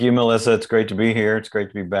You, Melissa. It's great to be here. It's great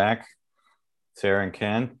to be back. Sarah and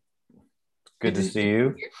Ken, good Good to to see see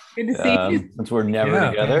you. you. Good to see you. Since we're never Yeah,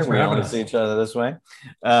 together, thanks for we having only see us. each other this way.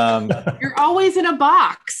 Um, You're always in a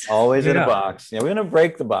box. always in a Yeah. box. Yeah, we're going to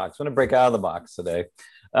break the box. We're going to break out of the box today.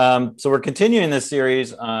 So we're continuing this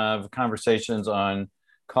series of conversations on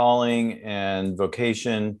calling and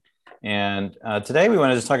vocation. And today we want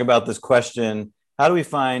to just talk about this question: how do we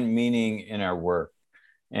find meaning in our work?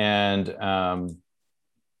 And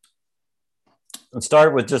let's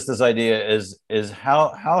start with just this idea: is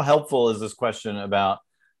how helpful is this question about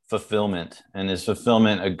fulfillment, and is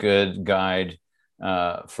fulfillment a good guide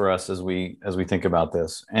for us as we think about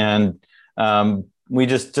this? And we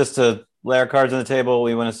just to lay our cards on the table,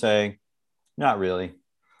 we want to say not really.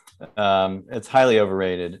 It's highly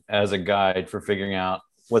overrated as a guide for figuring out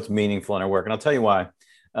what's meaningful in our work, and I'll tell you why.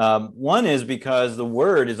 One is because the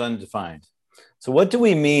word is undefined. So what do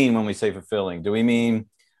we mean when we say fulfilling? Do we mean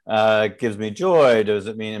it gives me joy? Does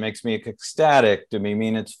it mean it makes me ecstatic? Do we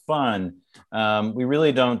mean it's fun? We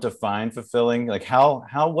really don't define fulfilling. Like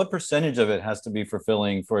what percentage of it has to be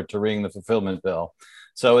fulfilling for it to ring the fulfillment bell?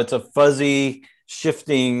 So it's a fuzzy,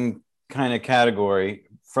 shifting kind of category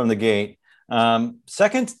from the gate. The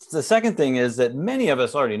second thing is that many of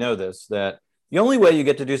us already know this, that the only way you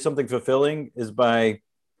get to do something fulfilling is by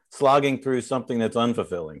slogging through something that's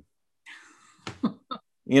unfulfilling.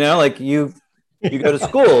 Like you go to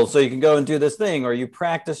school so you can go and do this thing, or you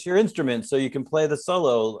practice your instrument so you can play the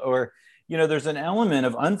solo, or there's an element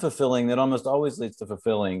of unfulfilling that almost always leads to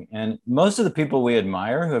fulfilling. And most of the people we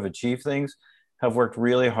admire who have achieved things have worked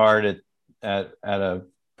really hard at a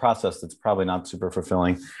process that's probably not super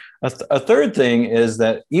fulfilling. A third thing is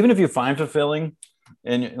that even if you find fulfilling,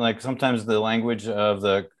 and like sometimes the language of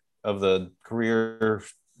the career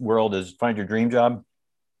world is find your dream job,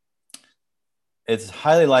 it's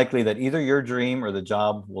highly likely that either your dream or the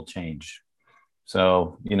job will change.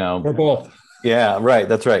 So, Or both. yeah, right.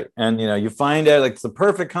 That's right. And, you find out like it's the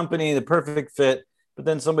perfect company, the perfect fit, but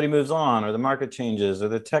then somebody moves on, or the market changes, or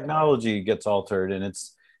the technology gets altered, and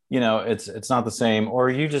it's not the same. Or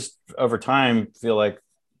you just over time feel like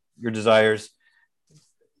your desires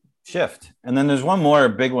shift. And then there's one more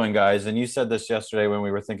big one, guys. And you said this yesterday when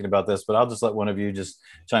we were thinking about this, but I'll just let one of you just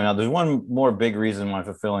chime out. There's one more big reason why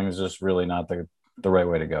fulfilling is just really not the right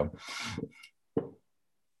way to go.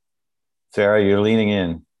 Sarah, you're leaning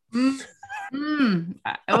in.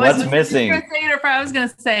 What's missing? I was going to say it, or if I was going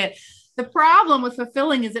to say it. The problem with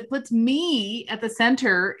fulfilling is it puts me at the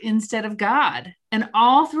center instead of God. And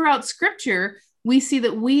all throughout Scripture, we see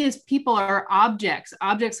that we as people are objects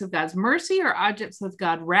of God's mercy or objects of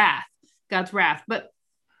God's wrath. But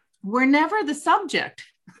we're never the subject,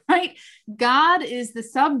 right? God is the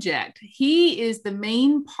subject. He is the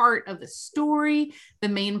main part of the story, the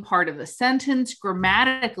main part of the sentence.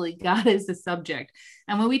 Grammatically, God is the subject.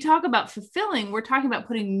 And when we talk about fulfilling, we're talking about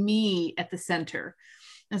putting me at the center.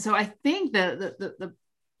 And so I think the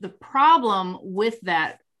problem with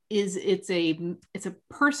that is it's a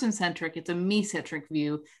person-centric, it's a me-centric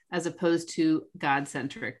view as opposed to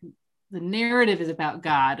God-centric. The narrative is about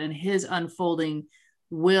God and his unfolding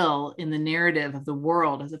will in the narrative of the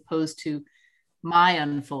world as opposed to my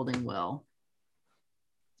unfolding will.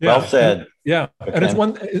 Yeah. Well said. Yeah. Okay. And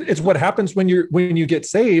it's what happens when you get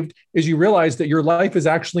saved is you realize that your life is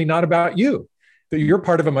actually not about you, that you're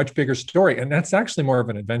part of a much bigger story. And that's actually more of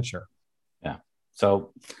an adventure. Yeah.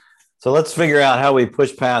 So let's figure out how we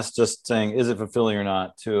push past just saying, is it fulfilling or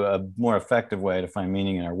not, to a more effective way to find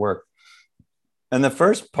meaning in our work. And the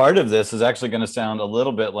first part of this is actually going to sound a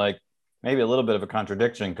little bit like maybe a little bit of a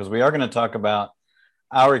contradiction, because we are going to talk about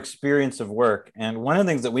our experience of work. And one of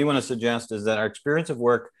the things that we want to suggest is that our experience of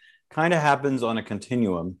work kind of happens on a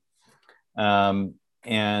continuum. And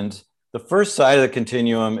the first side of the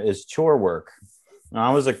continuum is chore work. When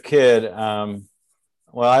I was a kid,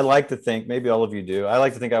 well, I like to think, maybe all of you do, I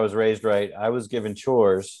like to think I was raised right. I was given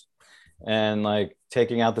chores and like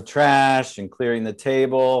taking out the trash and clearing the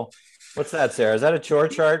table. What's that, Sarah? Is that a chore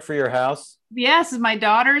chart for your house? Yes, my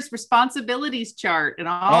daughter's responsibilities chart and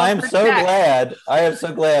all. I am so glad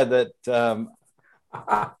that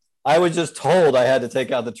I was just told I had to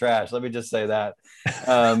take out the trash. Let me just say that.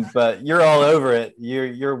 But you're all over it.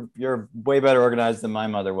 You're way better organized than my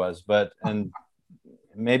mother was. And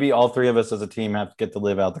maybe all three of us as a team have to get to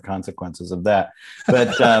live out the consequences of that.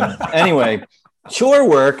 But anyway, chore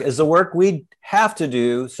work is the work we have to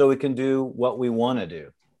do so we can do what we want to do.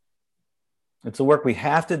 It's the work we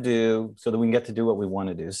have to do so that we can get to do what we want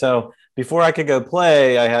to do. So before I could go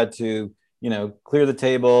play, I had to, clear the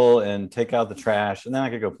table and take out the trash, and then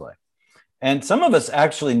I could go play. And some of us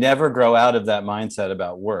actually never grow out of that mindset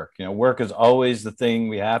about work. Work is always the thing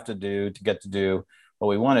we have to do to get to do what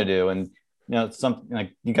we want to do. And it's something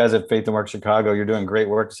like you guys at Faith and Work Chicago, you're doing great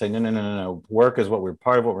work to say, no, no, no, no, no. Work is what we're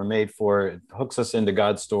part of, what we're made for. It hooks us into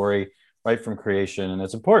God's story right from creation. And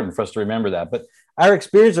it's important for us to remember that. But our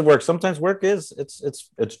experience of work, sometimes work is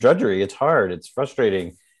it's drudgery, it's hard, it's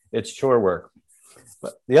frustrating, it's chore work.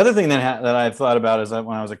 But the other thing that I've thought about is that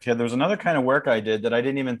when I was a kid, there was another kind of work I did that I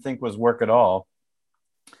didn't even think was work at all.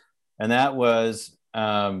 And that was,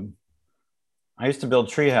 I used to build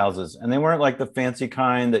tree houses, and they weren't like the fancy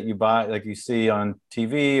kind that you buy, like you see on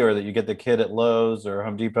TV, or that you get the kit at Lowe's or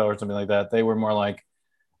Home Depot or something like that. They were more like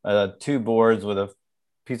 2 boards with a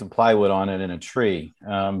piece of plywood on it and a tree.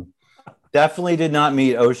 Definitely did not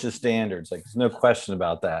meet OSHA standards. Like, there's no question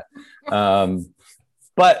about that.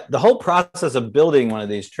 But the whole process of building one of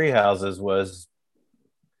these tree houses was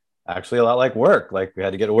actually a lot like work. Like, we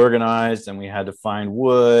had to get organized, and we had to find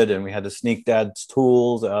wood, and we had to sneak Dad's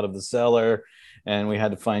tools out of the cellar, and we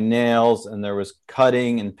had to find nails, and there was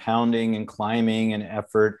cutting and pounding and climbing and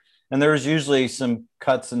effort. And there was usually some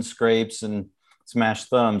cuts and scrapes and smashed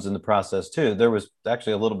thumbs in the process too. There was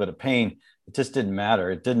actually a little bit of pain. It just didn't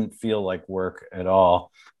matter. It didn't feel like work at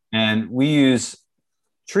all. And we use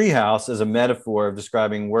treehouse as a metaphor of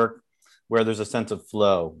describing work where there's a sense of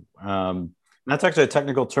flow. That's actually a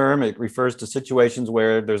technical term. It refers to situations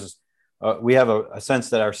where we have a sense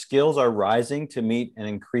that our skills are rising to meet an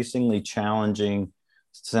increasingly challenging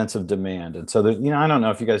sense of demand. And so, I don't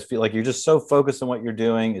know if you guys feel like you're just so focused on what you're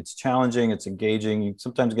doing. It's challenging, it's engaging. You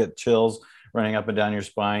sometimes get chills running up and down your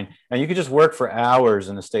spine, and you could just work for hours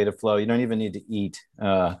in a state of flow. You don't even need to eat.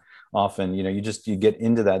 Often, you get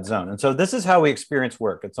into that zone. And so this is how we experience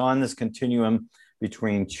work. It's on this continuum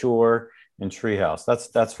between chore and treehouse.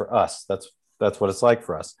 That's for us. That's what it's like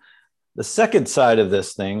for us. The second side of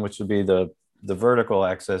this thing, which would be the vertical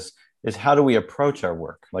axis, is how do we approach our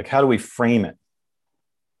work? Like, how do we frame it?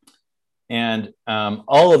 And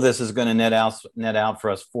all of this is going to net out for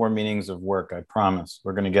us 4 meanings of work. I promise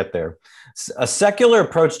we're going to get there. A secular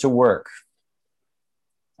approach to work.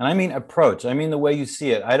 And I mean approach. I mean the way you see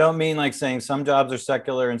it. I don't mean like saying some jobs are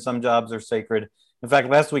secular and some jobs are sacred. In fact,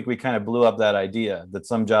 last week we kind of blew up that idea that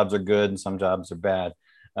some jobs are good and some jobs are bad.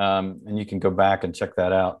 And you can go back and check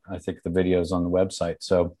that out. I think the video is on the website.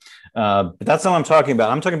 So, but that's not what I'm talking about.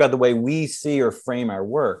 I'm talking about the way we see or frame our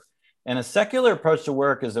work. And a secular approach to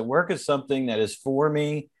work is that work is something that is for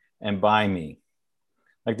me and by me.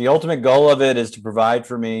 Like, the ultimate goal of it is to provide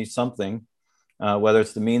for me something. Whether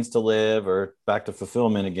it's the means to live or back to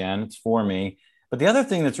fulfillment again, it's for me. But the other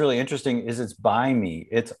thing that's really interesting is it's by me.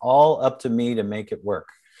 It's all up to me to make it work.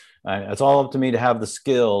 It's all up to me to have the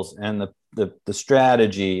skills and the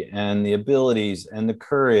strategy and the abilities and the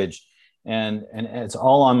courage. And it's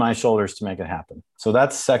all on my shoulders to make it happen. So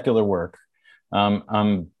that's secular work.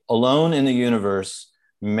 I'm alone in the universe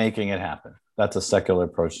making it happen. That's a secular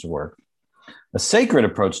approach to work. A sacred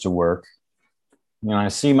approach to work, I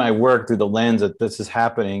see my work through the lens that this is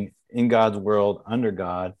happening in God's world, under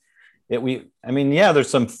God. There's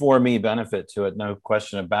some for me benefit to it, no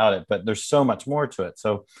question about it, but there's so much more to it.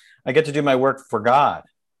 So I get to do my work for God.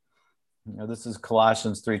 This is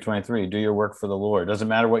Colossians 3:23. Do your work for the Lord. Doesn't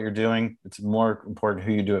matter what you're doing. It's more important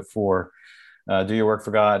who you do it for. Do your work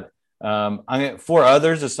for God. For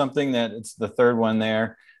others is something that it's the third one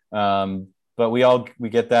there. But we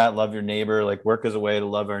get that. Love your neighbor. Like, work is a way to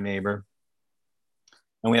love our neighbor.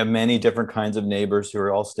 And we have many different kinds of neighbors who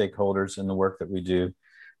are all stakeholders in the work that we do.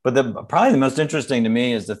 But probably the most interesting to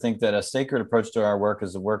me is to think that a sacred approach to our work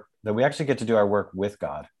is the work that we actually get to do our work with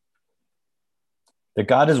God. That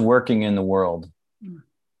God is working in the world.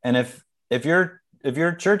 And if you're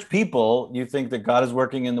church people, you think that God is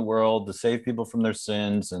working in the world to save people from their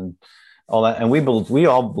sins and all that. And we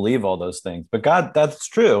all believe all those things. But God, that's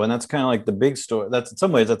true. And that's kind of like the big story. That's, in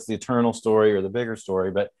some ways, that's the eternal story or the bigger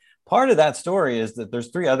story. But part of that story is that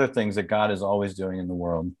there's 3 other things that God is always doing in the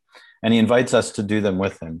world, and he invites us to do them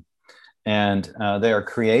with him. And they are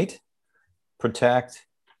create, protect,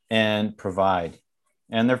 and provide.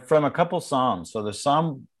 And they're from a couple Psalms. So the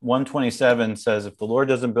Psalm 127 says, if the Lord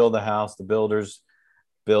doesn't build the house, the builders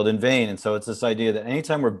build in vain. And so it's this idea that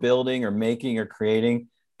anytime we're building or making or creating,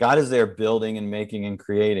 God is there building and making and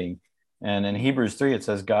creating. And in Hebrews 3, it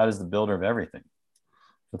says God is the builder of everything.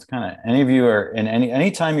 It's kind of, any of you are in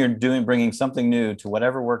anytime you're bringing something new to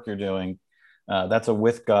whatever work you're doing, that's a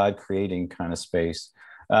with God creating kind of space.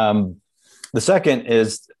 The second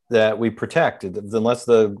is that we protect. Unless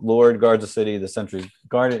the Lord guards a city, the sentries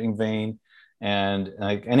guard it in vain. And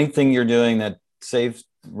like anything you're doing that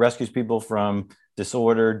rescues people from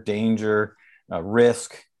disorder, danger,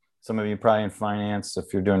 risk, Some of you probably in finance.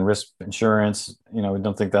 If you're doing risk insurance, we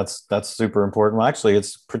don't think that's super important. Well, actually,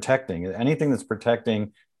 it's protecting. Anything that's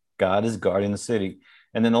protecting, God is guarding the city.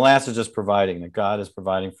 And then the last is just providing, that God is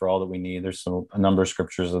providing for all that we need. There's a number of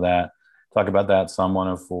scriptures of that. Talk about that, Psalm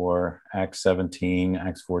 104, Acts 17,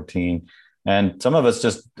 Acts 14. And some of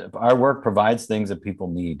us our work provides things that people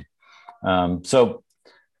need. So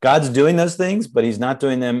God's doing those things, but he's not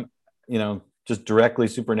doing them, just directly,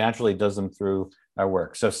 supernaturally. He does them through our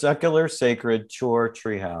work. So secular, sacred, chore,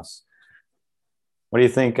 treehouse. What do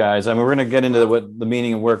you think, guys? I mean, we're going to get into what the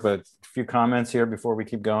meaning of work, but a few comments here before we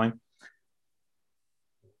keep going.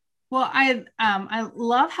 Well, I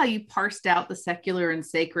love how you parsed out the secular and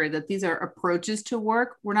sacred, that these are approaches to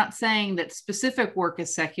work. We're not saying that specific work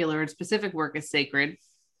is secular and specific work is sacred,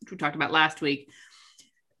 which we talked about last week,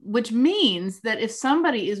 which means that if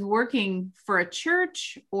somebody is working for a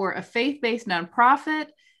church or a faith-based nonprofit,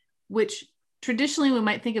 which traditionally we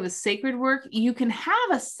might think of as sacred work, you can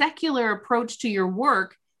have a secular approach to your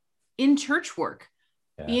work in church work,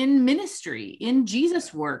 in ministry, in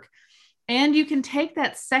Jesus work. And you can take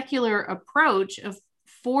that secular approach of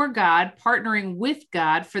for God, partnering with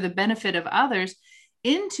God for the benefit of others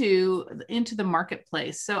into the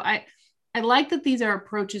marketplace. So I like that these are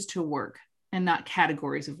approaches to work and not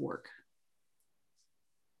categories of work.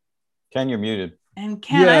 Ken, you're muted. And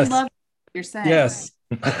Ken, yes. I love what you're saying. Yes.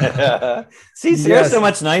 See, Sarah's so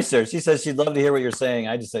much nicer. She says she'd love to hear what you're saying.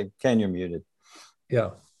 I just say, Ken, you're muted.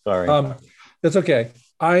 Yeah. Sorry. That's okay.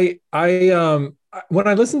 I when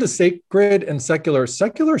I listen to sacred and secular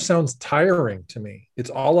sounds tiring to me. It's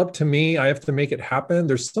all up to me. I have to make it happen.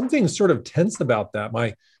 There's something sort of tense about that.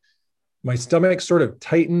 My stomach sort of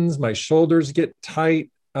tightens, my shoulders get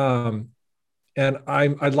tight. And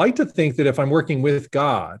I'd like to think that if I'm working with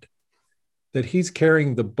God, that he's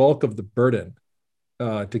carrying the bulk of the burden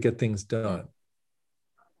to get things done.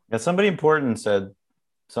 Yeah, somebody important said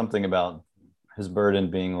something about his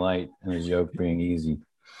burden being light and his yoke being easy.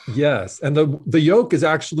 Yes. And the yoke is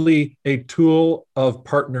actually a tool of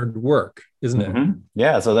partnered work, isn't it?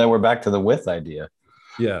 Yeah. So then we're back to the with idea.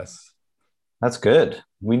 Yes. That's good.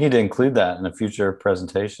 We need to include that in a future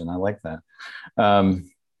presentation. I like that.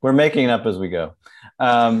 We're making it up as we go.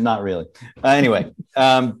 Not really. Anyway,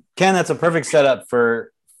 Ken, that's a perfect setup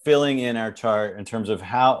for filling in our chart in terms of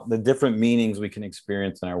how the different meanings we can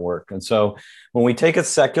experience in our work. And so when we take a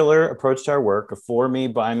secular approach to our work, a for me,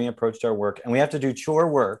 by me approach to our work, and we have to do chore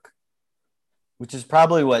work, which is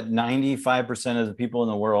probably what 95% of the people in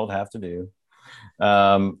the world have to do,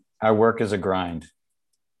 our work is a grind.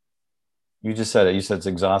 You just said it. You said it's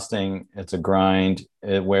exhausting. It's a grind.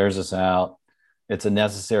 It wears us out. It's a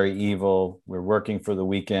necessary evil. We're working for the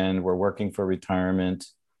weekend. We're working for retirement.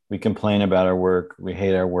 We complain about our work. We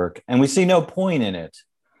hate our work. And we see no point in it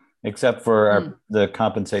except for the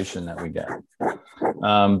compensation that we get.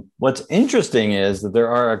 What's interesting is that there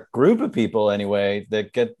are a group of people anyway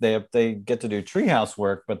that they get to do treehouse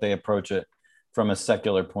work, but they approach it from a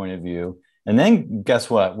secular point of view. And then guess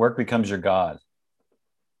what? Work becomes your God.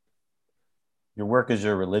 Your work is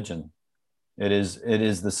your religion. It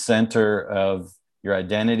is the center of your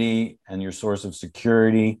identity and your source of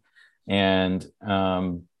security. And,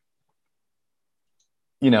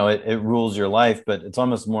 it rules your life, but it's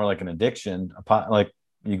almost more like an addiction. Like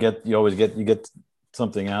you always get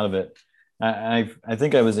something out of it. I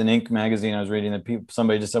think I was in Inc. magazine. I was reading that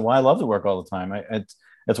somebody just said, well, I love to work all the time.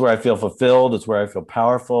 It's where I feel fulfilled. It's where I feel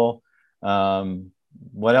powerful.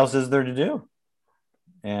 What else is there to do?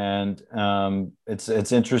 And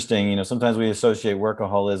it's interesting. Sometimes we associate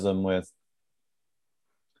workaholism with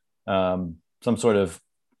some sort of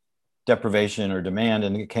deprivation or demand,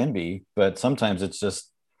 and it can be, but sometimes it's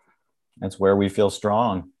where we feel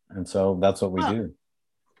strong. And so that's what we do.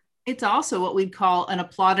 It's also what we'd call an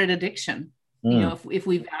applauded addiction. If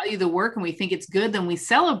we value the work and we think it's good, then we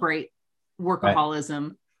celebrate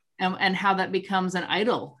workaholism, right, and how that becomes an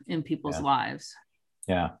idol in people's lives.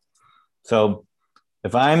 Yeah. So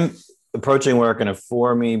if I'm approaching work in a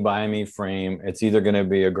for me, by me frame, it's either going to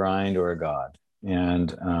be a grind or a God. And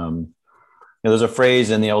there's a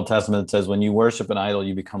phrase in the Old Testament that says, when you worship an idol,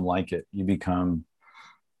 you become like it. You become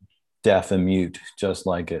deaf and mute, just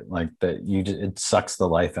like it. Like that, it sucks the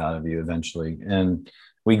life out of you eventually. And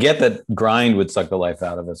we get that grind would suck the life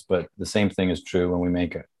out of us, but the same thing is true when we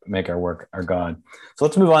make our work our God. So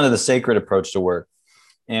let's move on to the sacred approach to work.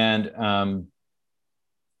 And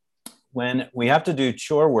when we have to do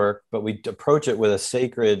chore work, but we approach it with a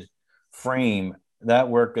sacred frame, that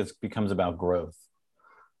work becomes about growth.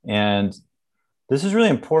 And this is really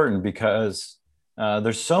important because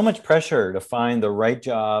there's so much pressure to find the right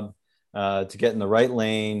job, to get in the right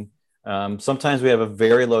lane, Sometimes we have a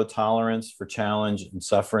very low tolerance for challenge and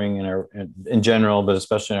suffering in general, but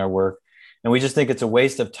especially in our work. And we just think it's a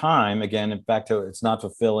waste of time. Again, back to it's not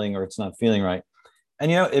fulfilling or it's not feeling right.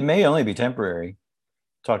 And, it may only be temporary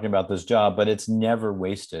talking about this job, but it's never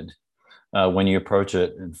wasted when you approach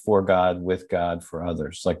it for God, with God, for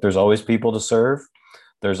others. Like there's always people to serve.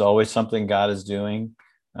 There's always something God is doing.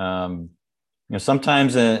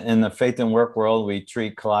 Sometimes in the faith and work world, we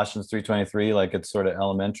treat Colossians 3:23 like it's sort of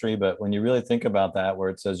elementary. But when you really think about that, where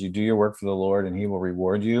it says you do your work for the Lord and he will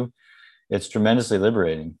reward you, it's tremendously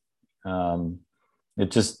liberating. It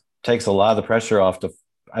just takes a lot of the pressure off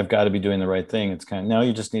I've got to be doing the right thing. It's kind of, no,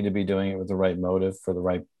 you just need to be doing it with the right motive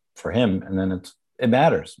for him. And then it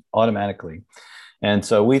matters automatically. And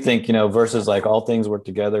so we think, verses like all things work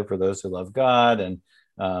together for those who love God. And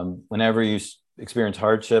whenever you experience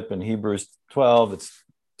hardship in Hebrews 12,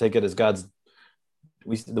 take it as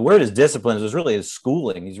the word is discipline. It was really his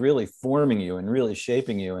schooling. He's really forming you and really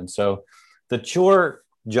shaping you. And so the chore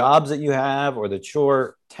jobs that you have or the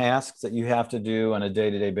chore tasks that you have to do on a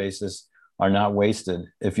day-to-day basis are not wasted.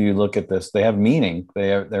 If you look at this, they have meaning.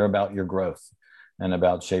 They're about your growth and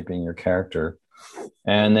about shaping your character.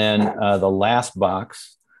 And then the last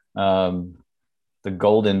box, the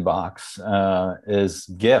golden box, is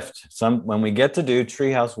gift. When we get to do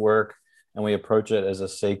treehouse work and we approach it as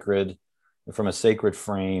from a sacred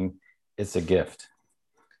frame, it's a gift.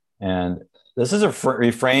 And this is a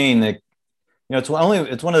refrain that, it's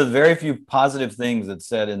one of the very few positive things that's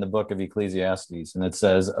said in the book of Ecclesiastes. And it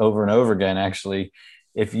says over and over again, actually,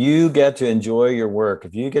 if you get to enjoy your work,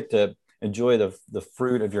 if you get to enjoy the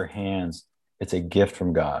fruit of your hands, it's a gift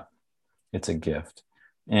from God. It's a gift.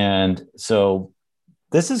 And so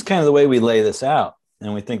this is kind of the way we lay this out.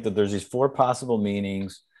 And we think that there's these 4 possible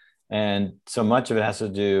meanings. And so much of it has to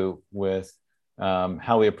do with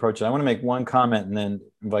how we approach it. I want to make one comment and then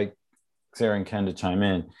invite Sarah and Ken to chime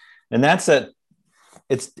in. And that's that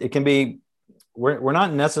it can be, we're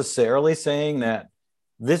not necessarily saying that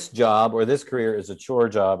this job or this career is a chore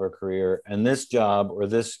job or career, and this job or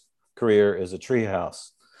this career is a treehouse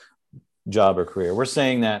job or career. We're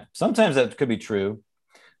saying that sometimes that could be true,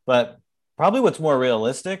 but probably what's more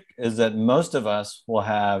realistic is that most of us will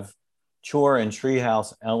have chore and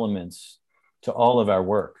treehouse elements to all of our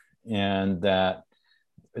work, and that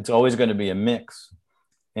it's always going to be a mix.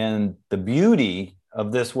 And the beauty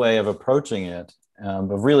of this way of approaching it,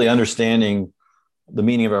 of really understanding the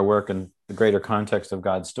meaning of our work and the greater context of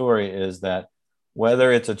God's story, is that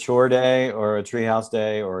whether it's a chore day or a treehouse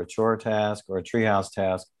day or a chore task or a treehouse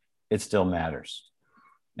task, it still matters.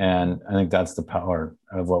 And I think that's the power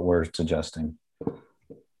of what we're suggesting.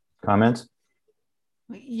 Comments?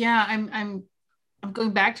 Yeah, I'm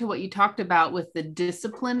going back to what you talked about with the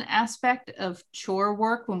discipline aspect of chore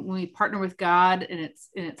work. When we partner with God and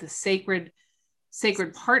it's a sacred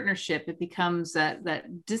partnership, it becomes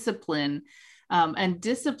that discipline. And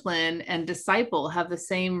discipline and disciple have the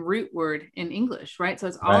same root word in English, right? So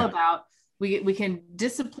it's all about, we can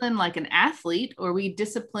discipline like an athlete, or we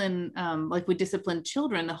discipline like we discipline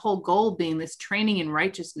children, the whole goal being this training in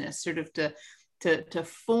righteousness, sort of to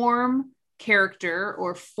form character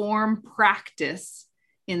or form practice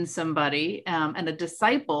in somebody. And a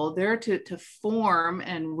disciple, they're to form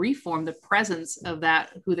and reform the presence of that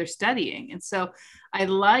who they're studying. And so I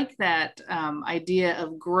like that idea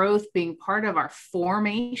of growth being part of our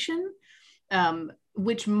formation,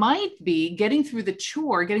 which might be getting through the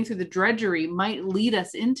chore, getting through the drudgery might lead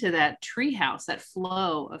us into that treehouse, that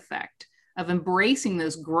flow effect of embracing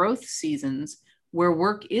those growth seasons where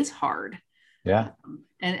work is hard. Yeah.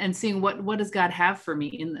 And seeing what does God have for me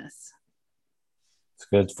in this? It's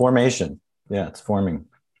good. It's formation. Yeah, it's forming.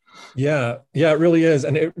 Yeah, it really is.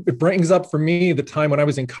 And it brings up for me the time when I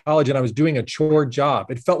was in college and I was doing a chore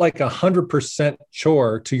job. It felt like 100%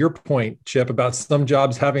 chore, to your point, Chip, about some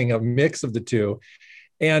jobs having a mix of the two.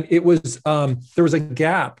 And it was, there was a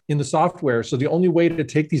gap in the software. So the only way to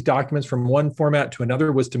take these documents from one format to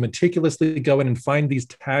another was to meticulously go in and find these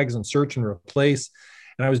tags and search and replace.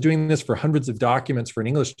 And I was doing this for hundreds of documents for an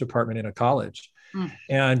English department in a college.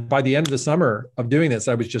 And by the end of the summer of doing this,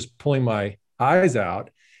 I was just pulling my eyes out.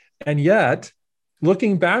 And yet,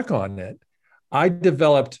 looking back on it, I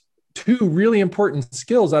developed 2 really important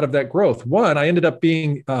skills out of that growth. One, I ended up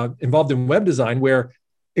being involved in web design, where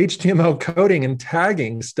HTML coding and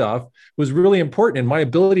tagging stuff was really important. And my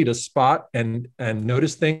ability to spot and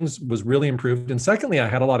notice things was really improved. And secondly, I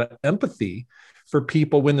had a lot of empathy for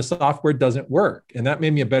people when the software doesn't work. And that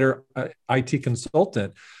made me a better IT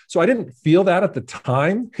consultant. So I didn't feel that at the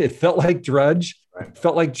time. It felt like drudge, it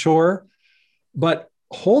felt like chore. But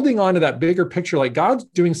holding on to that bigger picture, like God's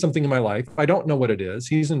doing something in my life. I don't know what it is.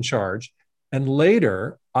 He's in charge. And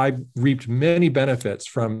later I reaped many benefits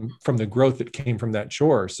from the growth that came from that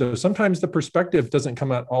chore. So sometimes the perspective doesn't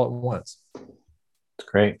come out all at once. That's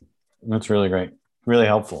great. That's really great. Really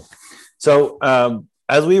helpful. So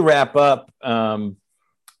as we wrap up,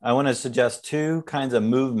 I want to suggest two kinds of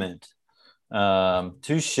movement,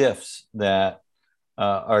 two shifts that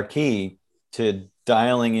are key to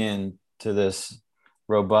dialing in to this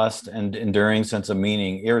robust and enduring sense of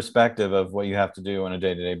meaning, irrespective of what you have to do on a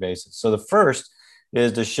day-to-day basis. So the first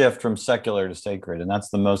is to shift from secular to sacred, and that's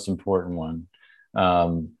the most important one.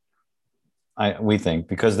 We think,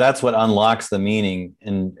 because that's what unlocks the meaning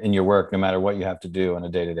in your work, no matter what you have to do on a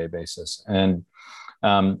day-to-day basis. And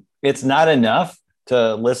it's not enough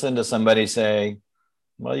to listen to somebody say,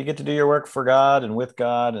 well, you get to do your work for God and with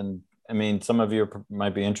God. And I mean, some of you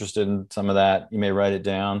might be interested in some of that. You may write it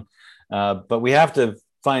down. But we have to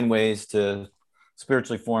find ways to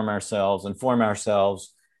spiritually form ourselves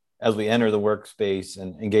as we enter the workspace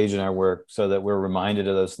and engage in our work, so that we're reminded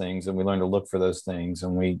of those things and we learn to look for those things.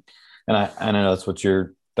 And I know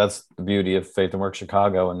that's the beauty of Faith and Work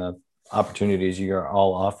Chicago and the opportunities you are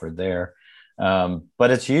all offered there.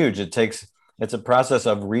 But it's huge. It's a process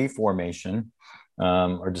of reformation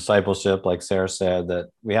or discipleship, like Sarah said, that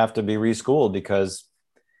we have to be reschooled, because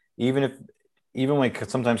even when we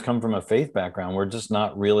sometimes come from a faith background, we're just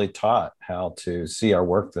not really taught how to see our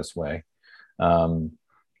work this way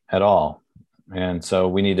at all. And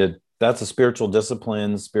so that's a spiritual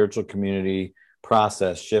discipline, spiritual community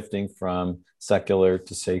process, shifting from secular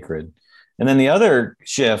to sacred. And then the other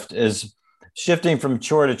shift is shifting from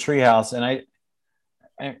chore to treehouse. And I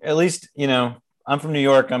at least, I'm from New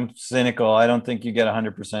York. I'm cynical. I don't think you get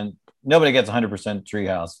 100%. Nobody gets 100%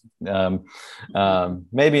 treehouse.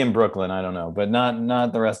 Maybe in Brooklyn, I don't know, but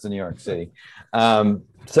not the rest of New York City.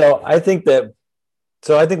 So I think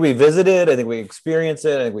we visit it. I think we experience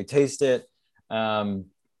it. I think we taste it. And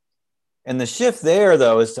the shift there,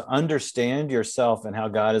 though, is to understand yourself and how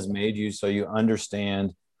God has made you, so you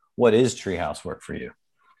understand what is treehouse work for you.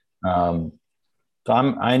 So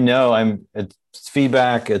it's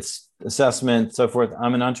feedback, it's assessment, so forth.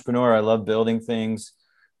 I'm an entrepreneur. I love building things,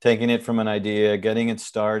 taking it from an idea, getting it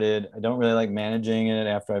started. I don't really like managing it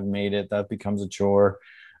after I've made it. That becomes a chore.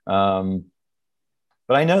 But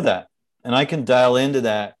I know that, and I can dial into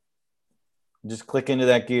that, just click into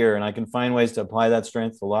that gear, and I can find ways to apply that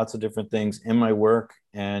strength to lots of different things in my work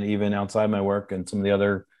and even outside my work and some of the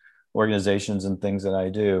other organizations and things that I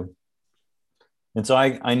do. And so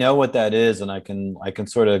I know what that is, and I can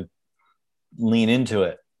sort of lean into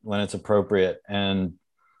it when it's appropriate, and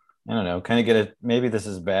I don't know, kind of get it. Maybe this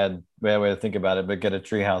is a bad way to think about it, but get a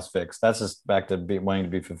treehouse fix. That's just back to wanting to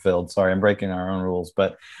be fulfilled. Sorry, I'm breaking our own rules,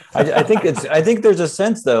 but I think there's a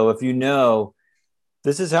sense, though, if you know,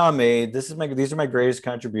 this is how I'm made, these are my greatest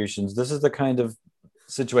contributions, this is the kind of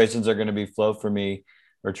situations that are going to be flow for me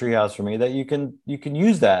or treehouse for me, that you can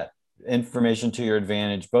use that information to your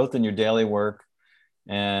advantage, both in your daily work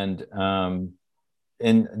and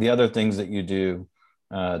in the other things that you do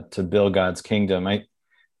to build God's kingdom. One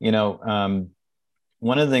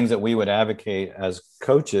of the things that we would advocate as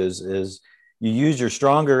coaches is you use your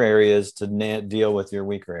stronger areas to deal with your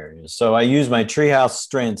weaker areas. So I use my treehouse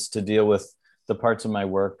strengths to deal with the parts of my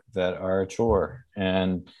work that are a chore,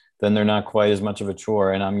 and then they're not quite as much of a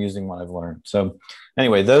chore, and I'm using what I've learned. So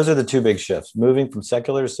anyway, those are the two big shifts: moving from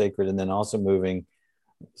secular to sacred, and then also moving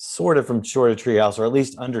sort of from chore to treehouse, or at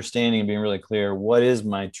least understanding and being really clear, what is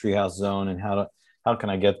my treehouse zone and how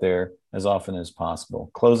can I get there as often as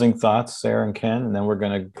possible. Closing thoughts, Sarah and Ken, and then we're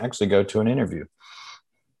going to actually go to an interview.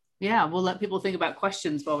 Yeah, we'll let people think about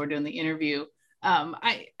questions while we're doing the interview.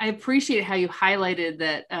 I appreciate how you highlighted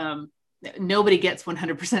that nobody gets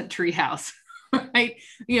 100% treehouse, right?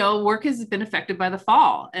 Work has been affected by the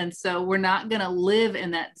fall. And so we're not going to live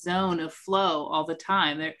in that zone of flow all the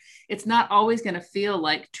time. It's not always going to feel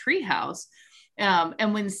like treehouse.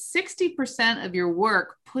 And when 60% of your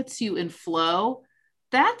work puts you in flow,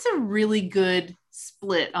 that's a really good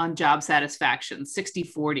split on job satisfaction,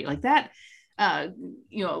 60-40, like that.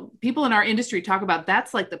 People in our industry talk about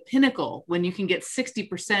that's like the pinnacle, when you can get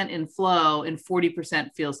 60% in flow and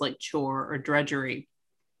 40% feels like chore or drudgery.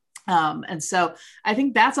 And so I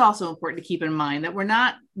think that's also important to keep in mind, that we're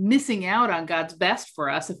not missing out on God's best for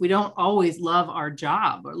us if we don't always love our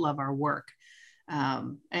job or love our work.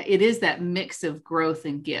 It is that mix of growth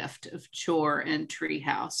and gift, of chore and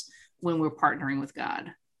treehouse, when we're partnering with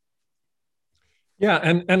God. Yeah,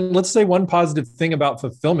 and let's say one positive thing about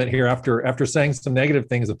fulfillment here, after saying some negative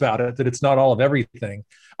things about it, that it's not all of everything.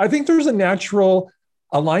 I think there's a natural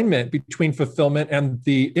alignment between fulfillment and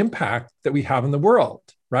the impact that we have in the world,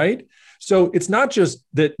 right? So it's not just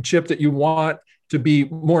that, Chip, that you want to be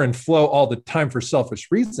more in flow all the time for selfish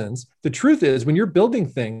reasons. The truth is, when you're building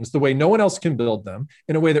things the way no one else can build them,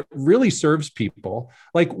 in a way that really serves people,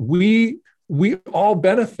 like we all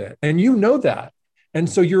benefit, and you know that. And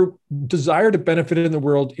so your desire to benefit in the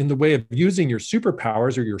world in the way of using your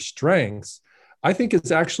superpowers or your strengths, I think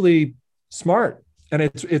is actually smart. And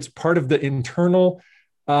it's part of the internal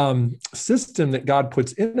system that God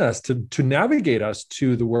puts in us to navigate us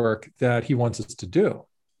to the work that he wants us to do.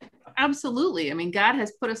 Absolutely. I mean, God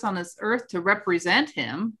has put us on this earth to represent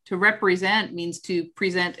him. To represent means to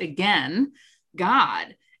present again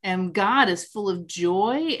God. And God is full of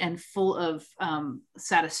joy and full of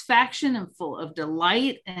satisfaction and full of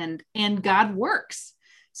delight, and God works.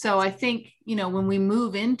 So I think, when we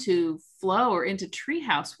move into flow or into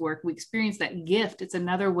treehouse work, we experience that gift. It's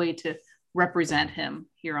another way to represent him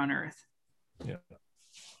here on earth. Yeah.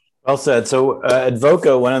 Well said. So at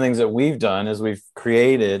Voca, one of the things that we've done is we've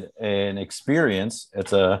created an experience.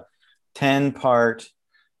 It's a 10-part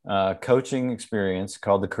coaching experience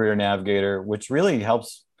called the Career Navigator, which really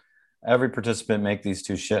helps every participant make these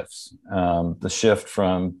two shifts. The shift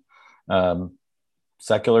from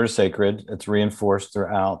secular to sacred, it's reinforced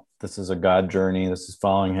throughout. This is a God journey. This is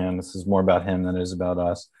following him. This is more about him than it is about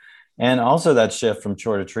us. And also that shift from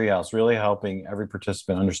chore to treehouse, really helping every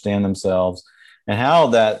participant understand themselves and how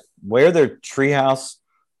that, where their treehouse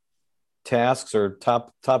tasks or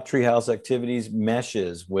top treehouse activities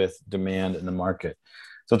meshes with demand in the market.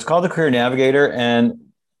 So it's called the Career Navigator. And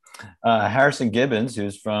Harrison Gibbons,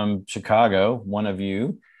 who's from Chicago, one of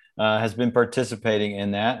you, has been participating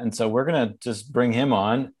in that. And so we're going to just bring him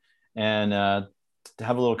on and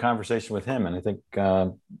have a little conversation with him. And I think,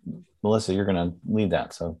 Melissa, you're going to lead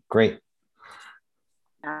that. So great.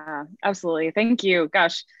 Absolutely. Thank you.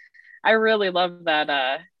 Gosh, I really love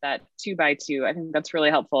that 2x2. I think that's really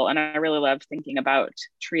helpful. And I really love thinking about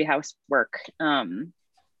treehouse work.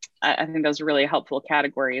 I think those are really helpful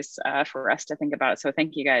categories for us to think about. So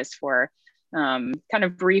thank you guys for kind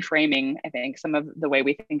of reframing, I think, some of the way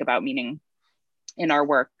we think about meaning in our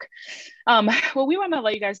work. Well, we want to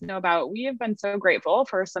let you guys know about, we have been so grateful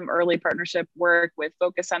for some early partnership work with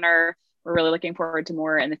Focus Center. We're really looking forward to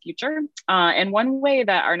more in the future. And one way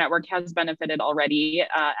that our network has benefited already,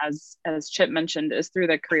 as Chip mentioned, is through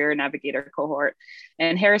the Career Navigator cohort.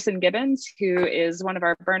 And Harrison Gibbons, who is one of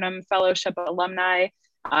our Burnham Fellowship alumni,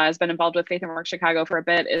 has been involved with Faith and Work Chicago for a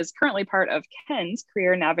bit, is currently part of Ken's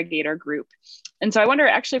Career Navigator group. And so I wonder,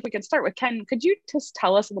 actually, if we could start with Ken, could you just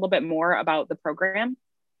tell us a little bit more about the program?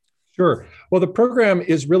 Sure. Well, the program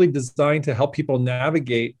is really designed to help people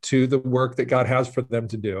navigate to the work that God has for them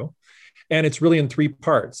to do. And it's really in 3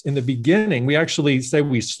 parts. In the beginning, we actually say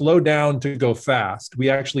we slow down to go fast.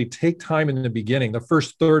 We actually take time in the beginning. The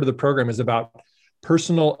first third of the program is about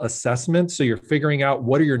personal assessment. So you're figuring out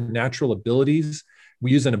what are your natural abilities.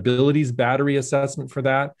 We use an abilities battery assessment for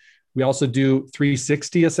that. We also do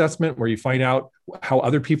 360 assessment, where you find out how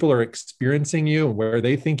other people are experiencing you and where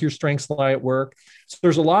they think your strengths lie at work. So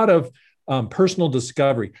there's a lot of personal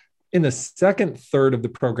discovery. In the second third of the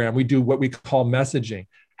program, we do what we call messaging,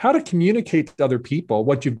 how to communicate to other people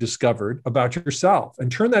what you've discovered about yourself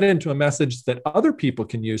and turn that into a message that other people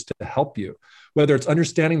can use to help you, whether it's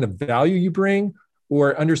understanding the value you bring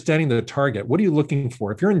or understanding the target. What are you looking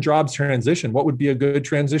for? If you're in jobs transition, what would be a good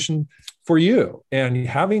transition for you? And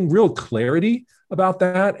having real clarity about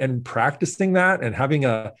that and practicing that and having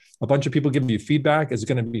a bunch of people giving you feedback is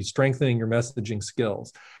going to be strengthening your messaging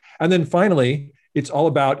skills. And then finally, it's all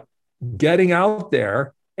about getting out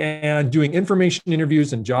there and doing information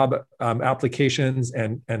interviews and job applications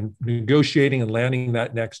and negotiating and landing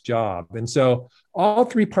that next job. And so all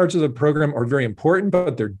 3 parts of the program are very important,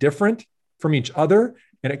 but they're different from each other.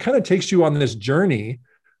 And it kind of takes you on this journey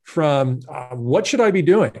from what should I be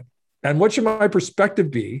doing and what should my perspective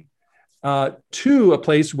be to a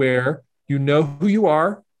place where you know who you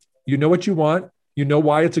are, you know what you want, you know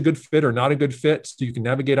why it's a good fit or not a good fit, so you can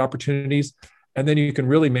navigate opportunities. And then you can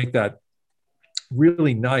really make that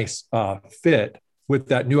really nice fit with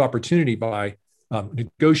that new opportunity by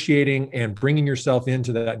negotiating and bringing yourself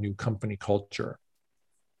into that new company culture.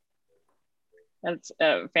 That's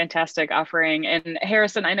a fantastic offering. And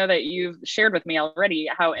Harrison, I know that you've shared with me already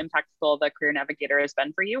how impactful the Career Navigator has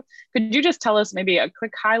been for you. Could you just tell us maybe a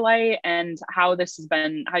quick highlight and how this has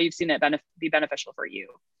been, how you've seen it be beneficial for you?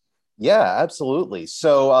 Yeah, absolutely.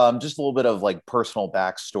 So just a little bit of like personal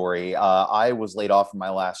backstory. I was laid off from my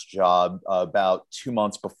last job about 2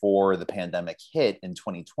 months before the pandemic hit in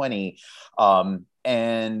 2020.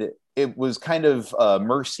 And it was kind of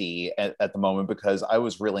mercy at the moment, because I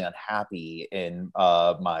was really unhappy in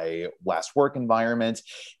my last work environment.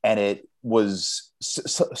 And it was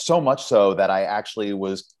so much so that I actually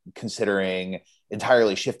was considering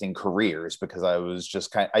entirely shifting careers, because I was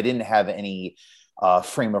just I didn't have any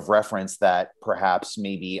frame of reference that perhaps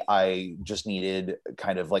maybe I just needed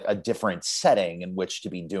kind of like a different setting in which to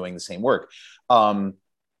be doing the same work.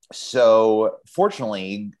 So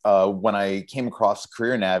fortunately, when I came across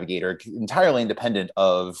Career Navigator, entirely independent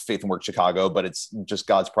of Faith and Work Chicago, but it's just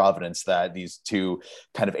God's providence that these two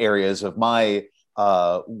kind of areas of my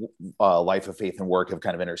life of faith and work have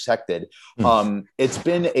kind of intersected. It's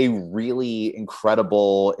been a really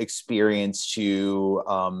incredible experience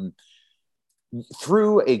to,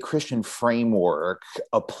 through a Christian framework,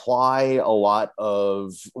 apply a lot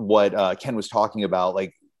of what Ken was talking about,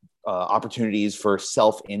 like opportunities for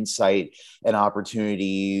self-insight and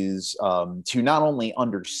opportunities to not only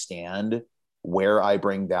understand where I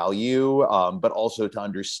bring value, but also to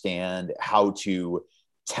understand how to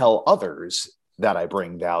tell others that I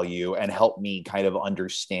bring value, and help me kind of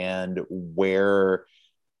understand where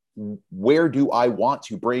do I want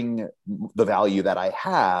to bring the value that I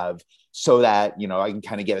have, so that, you know, I can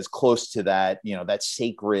kind of get as close to that, you know, that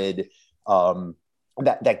sacred,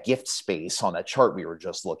 that gift space on that chart we were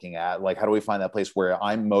just looking at. Like, how do we find that place where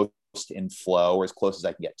I'm most in flow, or as close as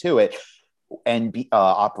I can get to it, and be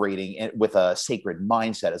operating with a sacred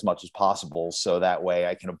mindset as much as possible, so that way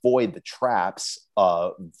I can avoid the traps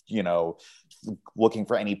of, you know, looking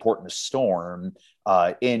for any port in a storm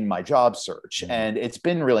in my job search. And it's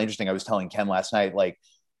been really interesting. I was telling Ken last night, like,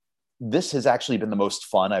 this has actually been the most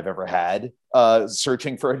fun I've ever had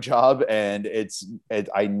searching for a job. And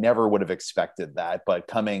I never would have expected that, but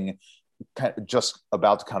just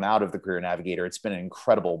about to come out of the Career Navigator, it's been an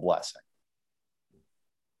incredible blessing.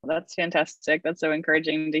 That's fantastic. That's so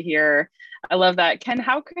encouraging to hear. I love that. Ken,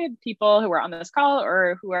 how could people who are on this call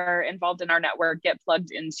or who are involved in our network get plugged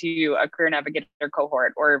into a Career Navigator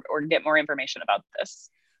cohort, or get more information about this?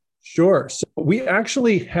 Sure. So we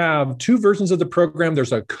actually have two versions of the program.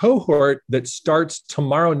 There's a cohort that starts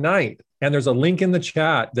tomorrow night, and there's a link in the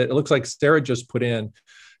chat that it looks like Sarah just put in.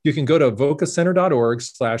 You can go to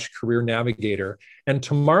vocacenter.org/career navigator. And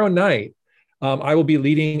tomorrow night, I will be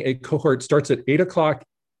leading a cohort. Starts at 8:00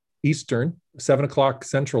 Eastern, 7:00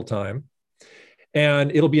 Central Time.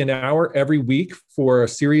 And it'll be an hour every week for a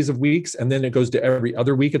series of weeks. And then it goes to every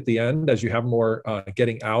other week at the end, as you have more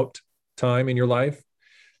getting out time in your life.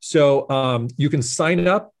 So you can sign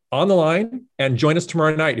up on the line and join us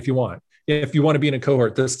tomorrow night if you want to be in a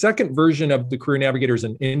cohort. The second version of the Career Navigator is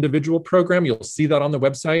an individual program. You'll see that on the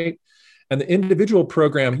website. And the individual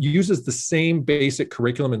program uses the same basic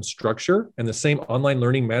curriculum and structure and the same online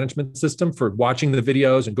learning management system for watching the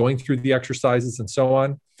videos and going through the exercises and so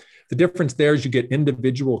on. The difference there is you get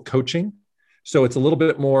individual coaching. So it's a little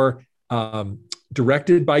bit more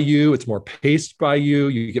directed by you. It's more paced by you.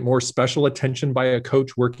 You get more special attention by a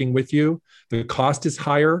coach working with you. The cost is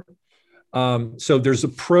higher. So there's a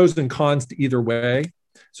pros and cons to either way.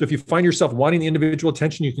 So if you find yourself wanting the individual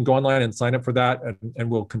attention, you can go online and sign up for that, and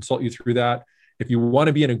we'll consult you through that. If you want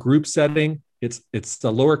to be in a group setting, it's a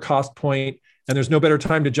lower cost point, and there's no better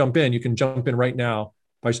time to jump in. You can jump in right now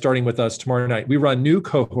by starting with us tomorrow night. We run new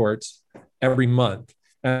cohorts every month,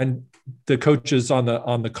 and the coaches on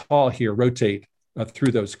the call here rotate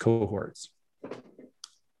through those cohorts.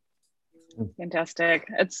 Fantastic.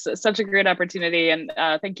 It's such a great opportunity. And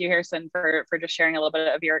thank you, Harrison, for just sharing a little bit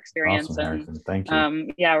of your experience. Awesome, and Harrison. Thank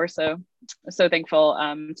you. Yeah, we're so thankful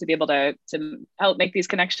to be able to help make these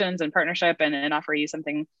connections and partnership and offer you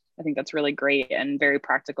something I think that's really great and very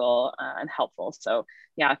practical and helpful. So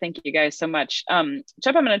yeah, thank you guys so much. Chubb,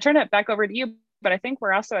 I'm going to turn it back over to you, but I think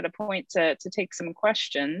we're also at a point to take some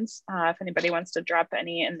questions. If anybody wants to drop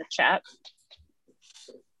any in the chat.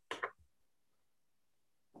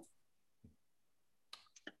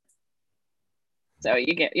 So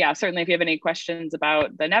you get, yeah, certainly if you have any questions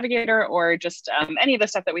about the Navigator or just any of the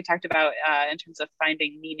stuff that we talked about in terms of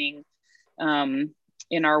finding meaning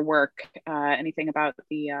in our work, anything about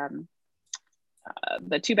the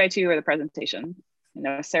 2x2 or the presentation. You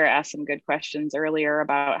know, Sarah asked some good questions earlier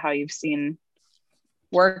about how you've seen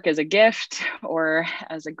work as a gift or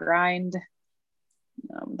as a grind.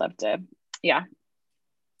 I'd love to, yeah,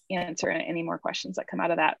 answer any more questions that come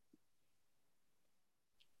out of that.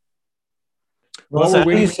 Well, how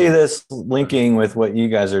do you see this linking with what you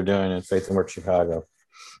guys are doing in Faith and Work Chicago?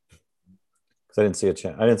 Because I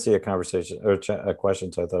didn't see a conversation or a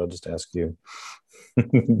question, so I thought I'd just ask you.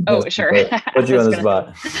 Oh, sure. Put you on the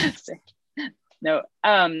spot. No.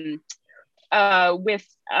 with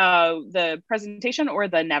the presentation or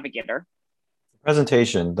the navigator?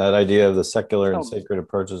 Presentation, that idea of the secular and Oh. sacred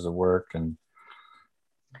approaches of work. And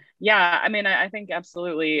Yeah, I mean, I think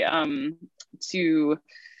absolutely, to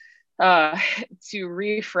to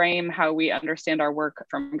reframe how we understand our work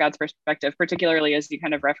from God's perspective, particularly as you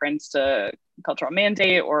kind of referenced a cultural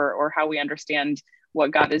mandate, or how we understand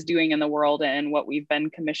what God is doing in the world and what we've been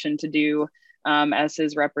commissioned to do as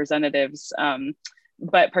His representatives.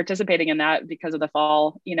 But participating in that because of the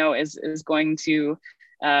fall, is going to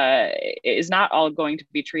is not all going to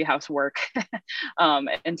be treehouse work.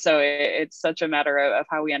 And so it's such a matter of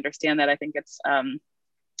how we understand that. I think it's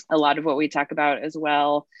a lot of what we talk about as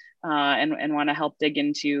well, and want to help dig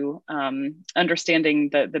into understanding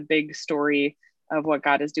the big story of what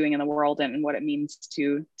God is doing in the world and what it means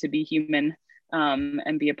to be human,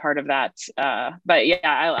 and be a part of that. But yeah,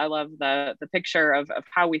 I love the picture of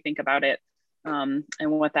how we think about it, and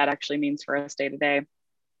what that actually means for us day to day.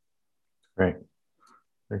 great.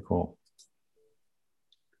 Very cool.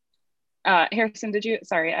 Harrison,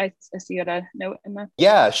 I see you had a note in the.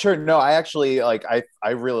 Yeah, sure. No, I actually I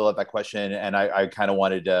really love that question, and I kind of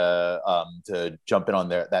wanted to jump in on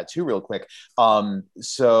that too real quick.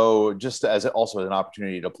 So just as also an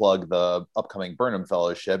opportunity to plug the upcoming Burnham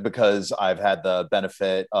Fellowship, because I've had the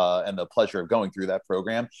benefit and the pleasure of going through that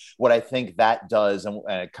program. What I think that does, and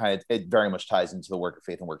it very much ties into the work of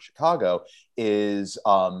Faith and Work Chicago, is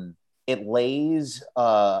it lays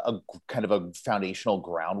a kind of a foundational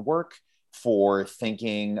groundwork for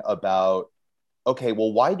thinking about, okay,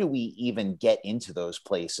 well, why do we even get into those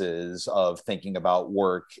places of thinking about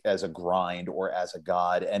work as a grind or as a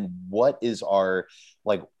god? And what is our,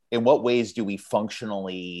 in what ways do we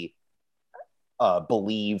functionally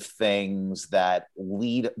believe things that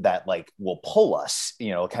will pull us,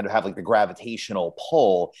 kind of have the gravitational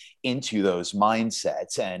pull into those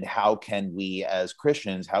mindsets? And how can we as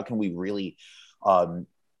Christians, how can we really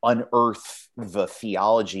unearth the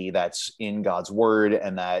theology that's in God's word,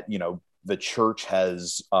 and that, the church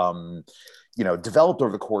has, developed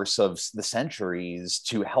over the course of the centuries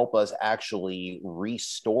to help us actually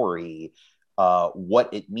restory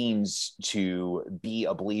what it means to be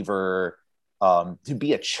a believer, to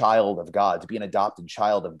be a child of God, to be an adopted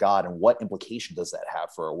child of God, and what implication does that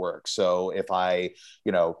have for our work? So if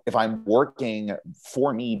I'm working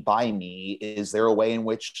for me, by me, is there a way in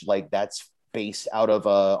which that's based out of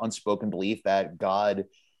a unspoken belief that God,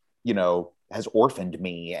 has orphaned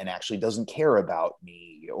me and actually doesn't care about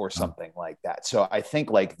me or something like that? So I think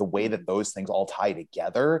the way that those things all tie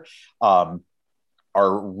together are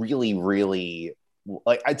really, really,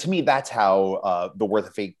 to me, that's how the work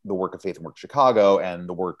of Faith and Work Chicago and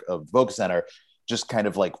the work of Vocation Center just kind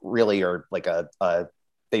of really are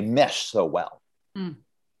they mesh so well.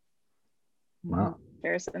 Wow.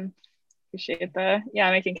 Harrison, appreciate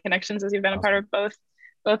making connections as you've been a part of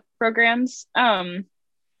both programs.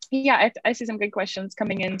 I see some good questions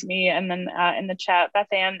coming in to me, and then in the chat, Beth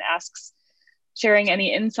Ann asks, sharing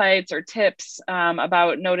any insights or tips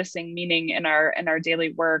about noticing meaning in our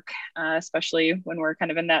daily work, especially when we're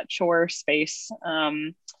kind of in that chore space.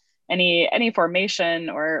 Any formation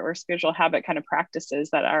or spiritual habit kind of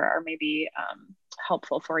practices that are maybe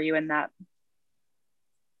helpful for you in that?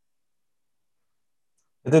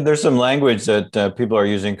 I think there's some language that people are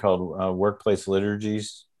using called workplace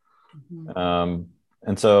liturgies. Mm-hmm.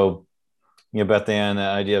 And so, Beth Ann, the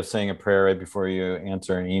idea of saying a prayer right before you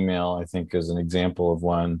answer an email, I think, is an example of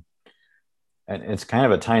one. And it's kind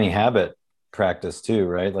of a tiny habit practice too,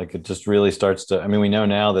 right? It just really starts to, we know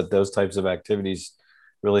now that those types of activities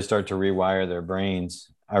really start to rewire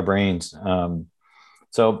our brains.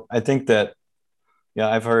 So I think that,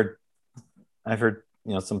 I've heard,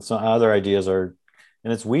 some other ideas are,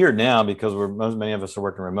 and it's weird now because many of us are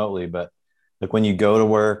working remotely, but when you go to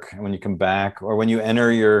work and when you come back, or when you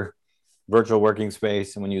enter your virtual working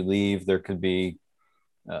space and when you leave, there could be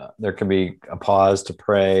a pause to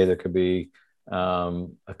pray. There could be a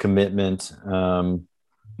commitment, and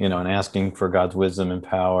asking for God's wisdom and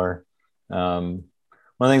power. One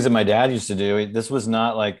of the things that my dad used to do, this was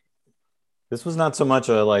not so much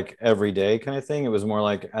a everyday kind of thing. It was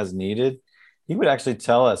more as needed. He would actually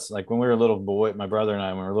tell us, when we were little boy, my brother and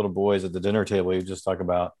I, when we were little boys at the dinner table, he would just talk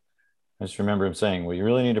about, I just remember him saying, well, you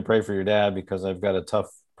really need to pray for your dad because I've got a tough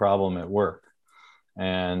problem at work.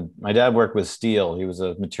 And my dad worked with steel. He was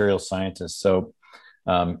a material scientist. So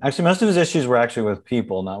actually, most of his issues were actually with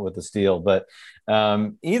people, not with the steel. But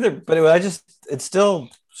it still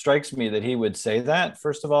strikes me that he would say that,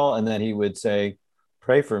 first of all, and then he would say,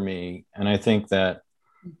 pray for me. And I think that,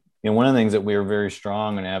 one of the things that we are very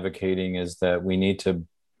strong in advocating is that we need to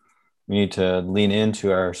we need to lean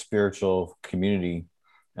into our spiritual community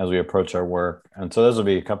as we approach our work. And so those will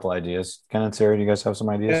be a couple ideas. Ken and Sarah, do you guys have some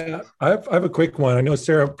ideas? Yeah, I have a quick one. I know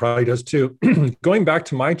Sarah probably does too. Going back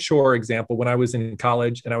to my chore example, when I was in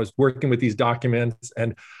college and I was working with these documents,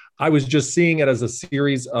 and I was just seeing it as a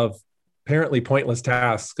series of apparently pointless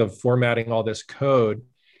tasks of formatting all this code.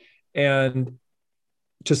 And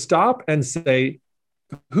to stop and say,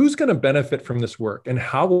 who's going to benefit from this work and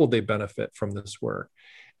how will they benefit from this work?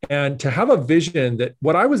 And to have a vision that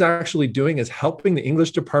what I was actually doing is helping the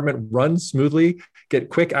English department run smoothly, get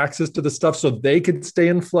quick access to the stuff so they could stay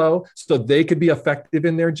in flow, so they could be effective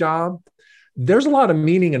in their job. There's a lot of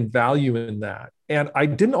meaning and value in that. And I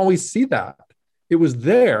didn't always see that. It was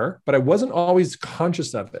there, but I wasn't always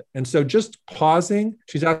conscious of it. And so just pausing,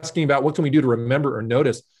 she's asking about what can we do to remember or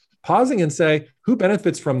notice, pausing and say, who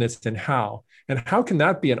benefits from this and how? And how can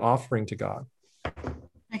that be an offering to God?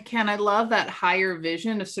 I love that higher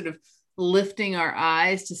vision of sort of lifting our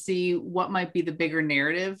eyes to see what might be the bigger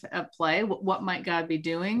narrative at play. What might God be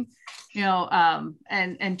doing?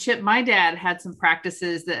 And Chip, my dad had some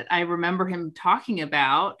practices that I remember him talking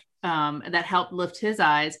about that helped lift his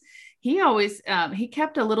eyes. He always he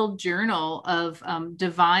kept a little journal of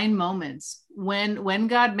divine moments when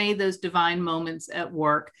God made those divine moments at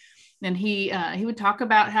work, and he would talk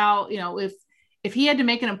about how if he had to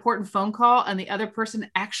make an important phone call and the other person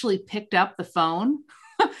actually picked up the phone,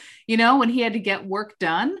 when he had to get work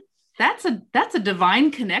done, that's a divine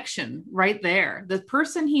connection right there. The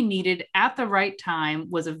person he needed at the right time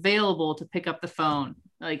was available to pick up the phone.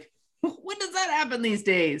 Like, when does that happen these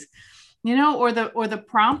days? Or the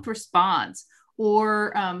prompt response,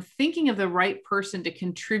 or thinking of the right person to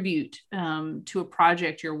contribute to a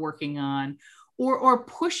project you're working on, or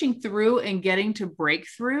pushing through and getting to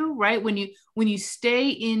breakthrough, right? When you stay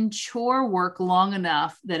in chore work long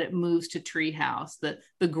enough that it moves to treehouse, that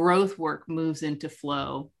the growth work moves into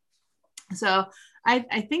flow. So I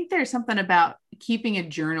think there's something about keeping a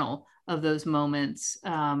journal of those moments.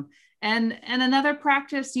 And another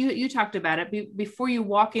practice, you talked about it, before you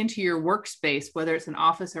walk into your workspace, whether it's an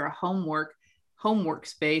office or a home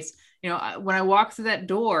workspace, when I walk through that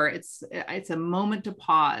door, it's a moment to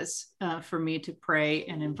pause for me to pray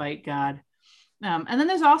and invite God. And then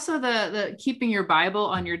there's also the keeping your Bible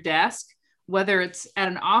on your desk, whether it's at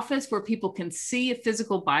an office where people can see a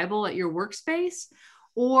physical Bible at your workspace,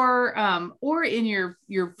 or in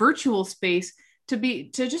your virtual space, to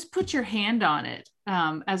just put your hand on it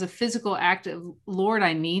as a physical act of, Lord,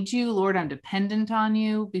 I need you. Lord, I'm dependent on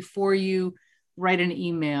you, before you write an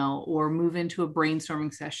email or move into a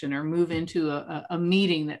brainstorming session or move into a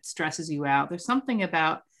meeting that stresses you out. There's something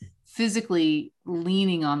about physically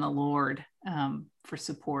leaning on the Lord for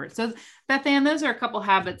support. So Beth Ann, those are a couple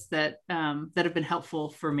habits that have been helpful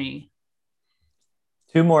for me.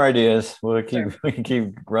 Two more ideas. We can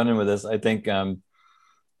keep running with this. I think,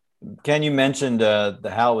 Ken, you mentioned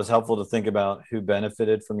how it was helpful to think about who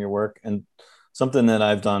benefited from your work, and something that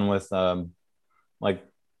I've done with like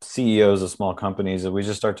CEOs of small companies, that we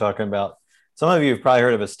just start talking about. Some of you have probably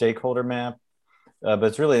heard of a stakeholder map, but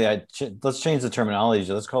it's really, let's change the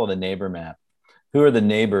terminology. Let's call it a neighbor map. Who are the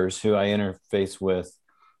neighbors who I interface with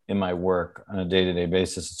in my work on a day-to-day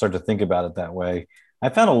basis, and start to think about it that way. I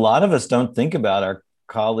found a lot of us don't think about our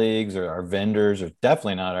colleagues or our vendors, or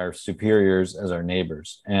definitely not our superiors, as our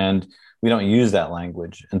neighbors. And we don't use that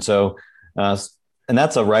language. And so, and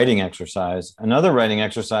that's a writing exercise. Another writing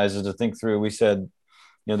exercise is to think through, we said,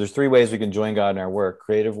 there's three ways we can join God in our work: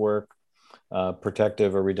 creative work,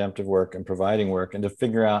 protective or redemptive work, and providing work. And to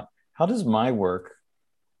figure out, how does my work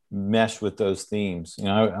mesh with those themes?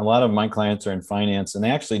 A lot of my clients are in finance, and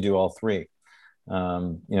they actually do all three.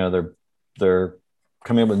 They're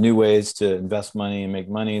coming up with new ways to invest money and make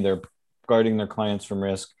money. They're guarding their clients from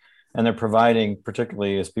risk, and they're providing,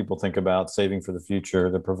 particularly as people think about saving for the future,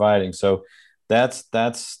 they're providing. So that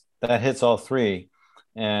hits all three.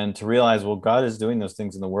 And to realize, well, God is doing those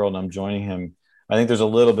things in the world, and I'm joining him. I think there's a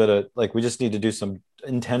little bit of, like, we just need to do some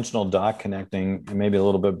intentional dot connecting, and maybe a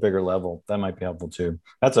little bit bigger level. That might be helpful too.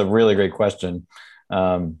 That's a really great question.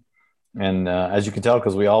 And as you can tell,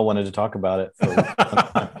 because we all wanted to talk about it.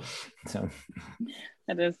 So.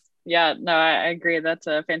 It is. Yeah, no, I agree. That's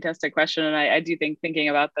a fantastic question. And I do think thinking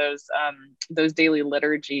about those daily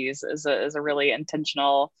liturgies is a really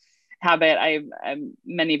intentional habit.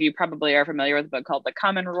 Many of you probably are familiar with a book called The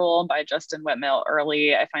Common Rule by Justin Whitmell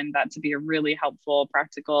Early. I find that to be a really helpful,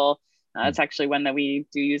 practical. It's actually one that we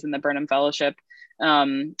do use in the Burnham Fellowship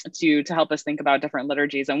to help us think about different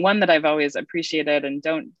liturgies. And one that I've always appreciated and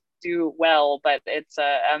don't do well, but it's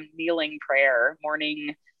a kneeling prayer,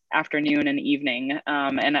 morning, afternoon, and evening.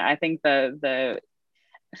 And I think the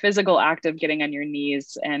physical act of getting on your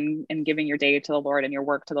knees and giving your day to the Lord and your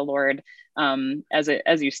work to the Lord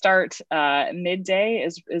as you start. Midday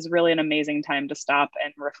is really an amazing time to stop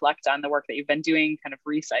and reflect on the work that you've been doing, kind of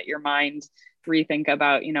reset your mind, rethink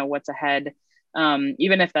about, what's ahead.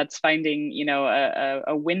 Even if that's finding,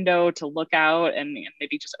 a window to look out and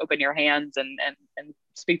maybe just open your hands and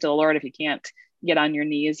speak to the Lord if you can't get on your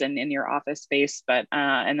knees and in your office space, but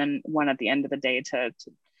and then one at the end of the day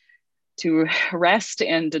to rest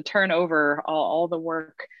and to turn over all the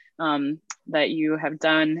work that you have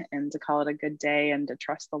done and to call it a good day and to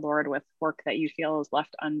trust the Lord with work that you feel is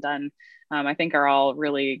left undone. I think are all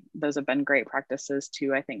really, those have been great practices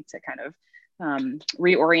too, I think, to kind of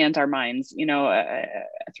reorient our minds,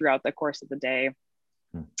 throughout the course of the day.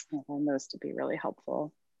 I find those to be really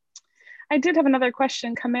helpful. I did have another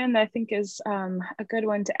question come in that I think is a good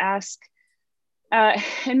one to ask.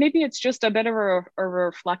 And maybe it's just a bit of a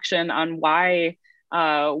reflection on why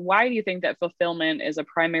do you think that fulfillment is a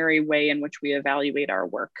primary way in which we evaluate our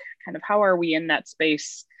work? Kind of how are we in that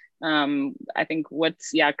space? I think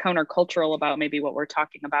what's countercultural about maybe what we're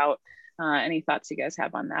talking about. Any thoughts you guys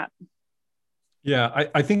have on that? Yeah,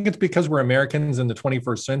 I think it's because we're Americans in the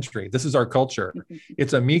 21st century. This is our culture.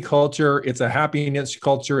 It's a me culture. It's a happiness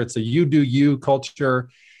culture. It's a you do you culture.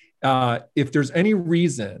 If there's any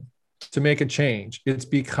reason to make a change, it's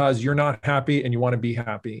because you're not happy and you want to be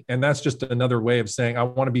happy. And that's just another way of saying, I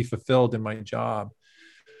want to be fulfilled in my job.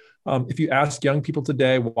 If you ask young people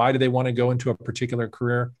today, why do they want to go into a particular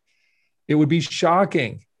career? It would be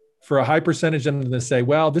shocking for a high percentage of them to say,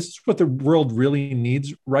 well, this is what the world really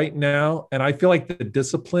needs right now. And I feel like the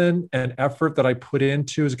discipline and effort that I put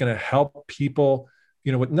into is going to help people,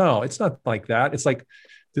 no, it's not like that. It's like,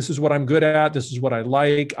 this is what I'm good at. This is what I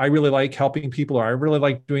like. I really like helping people, or I really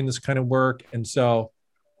like doing this kind of work. And so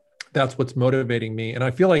that's what's motivating me. And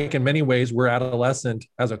I feel like in many ways, we're adolescent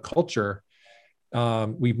as a culture.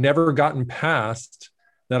 We've never gotten past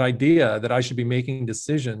that idea that I should be making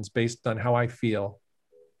decisions based on how I feel.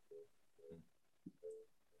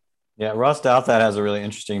 Yeah, Ross Douthat has a really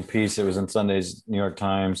interesting piece. It was in Sunday's New York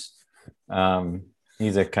Times.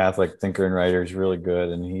 He's a Catholic thinker and writer. He's really good.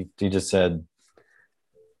 And he just said,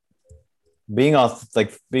 being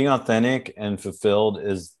authentic and fulfilled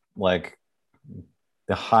is like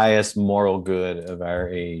the highest moral good of our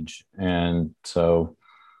age. And so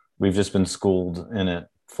we've just been schooled in it,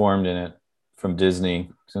 formed in it from Disney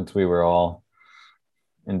since we were all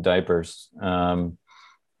in diapers.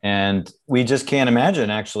 And we just can't imagine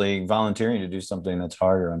actually volunteering to do something that's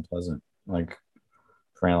hard or unpleasant, like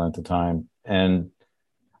for any length of time. And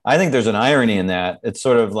I think there's an irony in that. It's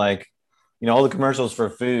sort of like, all the commercials for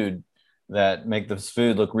food that make this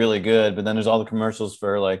food look really good, but then there's all the commercials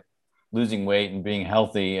for like losing weight and being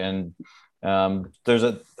healthy. And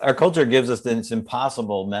our culture gives us this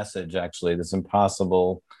impossible message, actually, this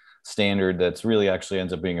impossible standard that's really actually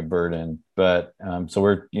ends up being a burden. But so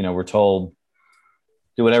we're told,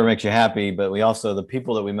 do whatever makes you happy, but we also, the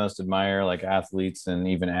people that we most admire, like athletes and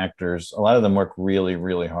even actors, a lot of them work really,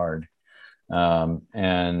 really hard.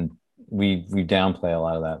 And we downplay a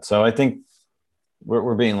lot of that. So I think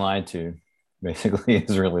we're being lied to, basically,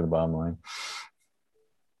 is really the bottom line.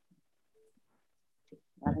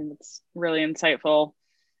 I think it's really insightful.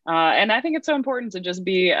 And I think it's so important to just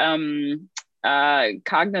be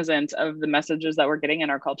cognizant of the messages that we're getting in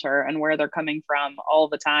our culture and where they're coming from all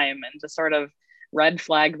the time, and to sort of red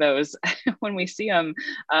flag those when we see them.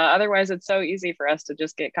 Otherwise, it's so easy for us to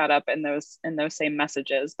just get caught up in those same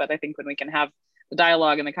messages. But I think when we can have the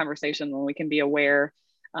dialogue and the conversation, when we can be aware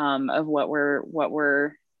of what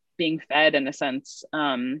we're being fed, in a sense,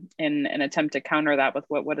 in an attempt to counter that with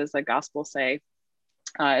what does the gospel say,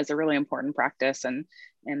 is a really important practice and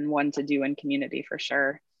one to do in community for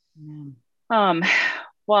sure.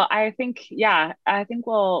 Well, I think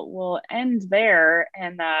we'll end there,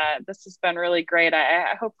 and this has been really great.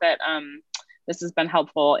 I hope that this has been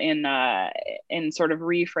helpful in sort of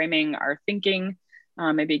reframing our thinking,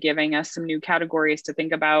 maybe giving us some new categories to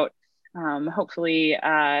think about. Hopefully,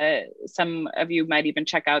 some of you might even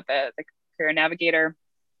check out the Career Navigator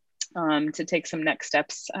to take some next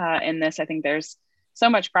steps in this. I think there's so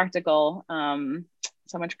much practical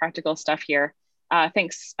stuff here.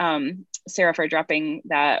 Thanks, Sarah, for dropping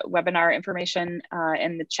that webinar information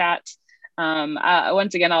in the chat.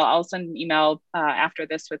 Once again, I'll send an email after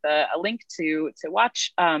this with a link to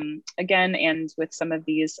watch again, and with some of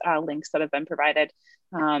these links that have been provided.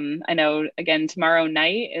 I know, again, tomorrow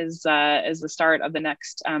night is the start of the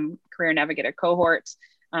next Career Navigator cohort.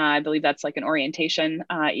 I believe that's like an orientation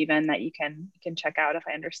even that you can check out, if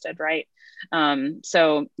I understood right.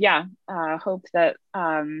 So yeah, hope that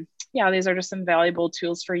these are just some valuable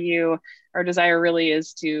tools for you. Our desire really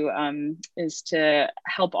is to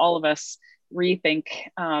help all of us rethink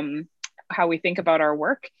how we think about our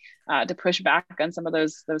work, to push back on some of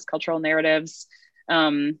those cultural narratives,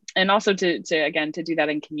 and also to do that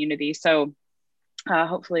in community. So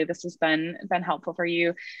hopefully this has been helpful for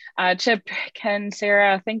you. Chip, Ken,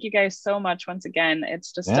 Sarah, thank you guys so much once again.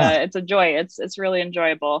 It's just it's a joy. It's really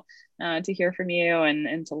enjoyable to hear from you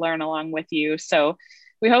and to learn along with you. So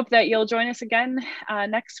we hope that you'll join us again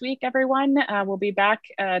next week, everyone. We'll be back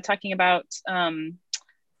talking about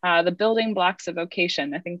the building blocks of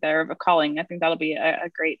vocation. I think they're of a calling. I think that'll be a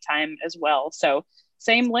great time as well. So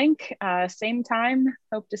same link, same time.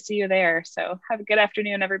 Hope to see you there. So have a good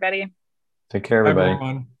afternoon, everybody. Take care, everybody. Bye,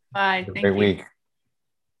 everyone. Bye. Great week.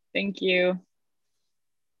 Thank you.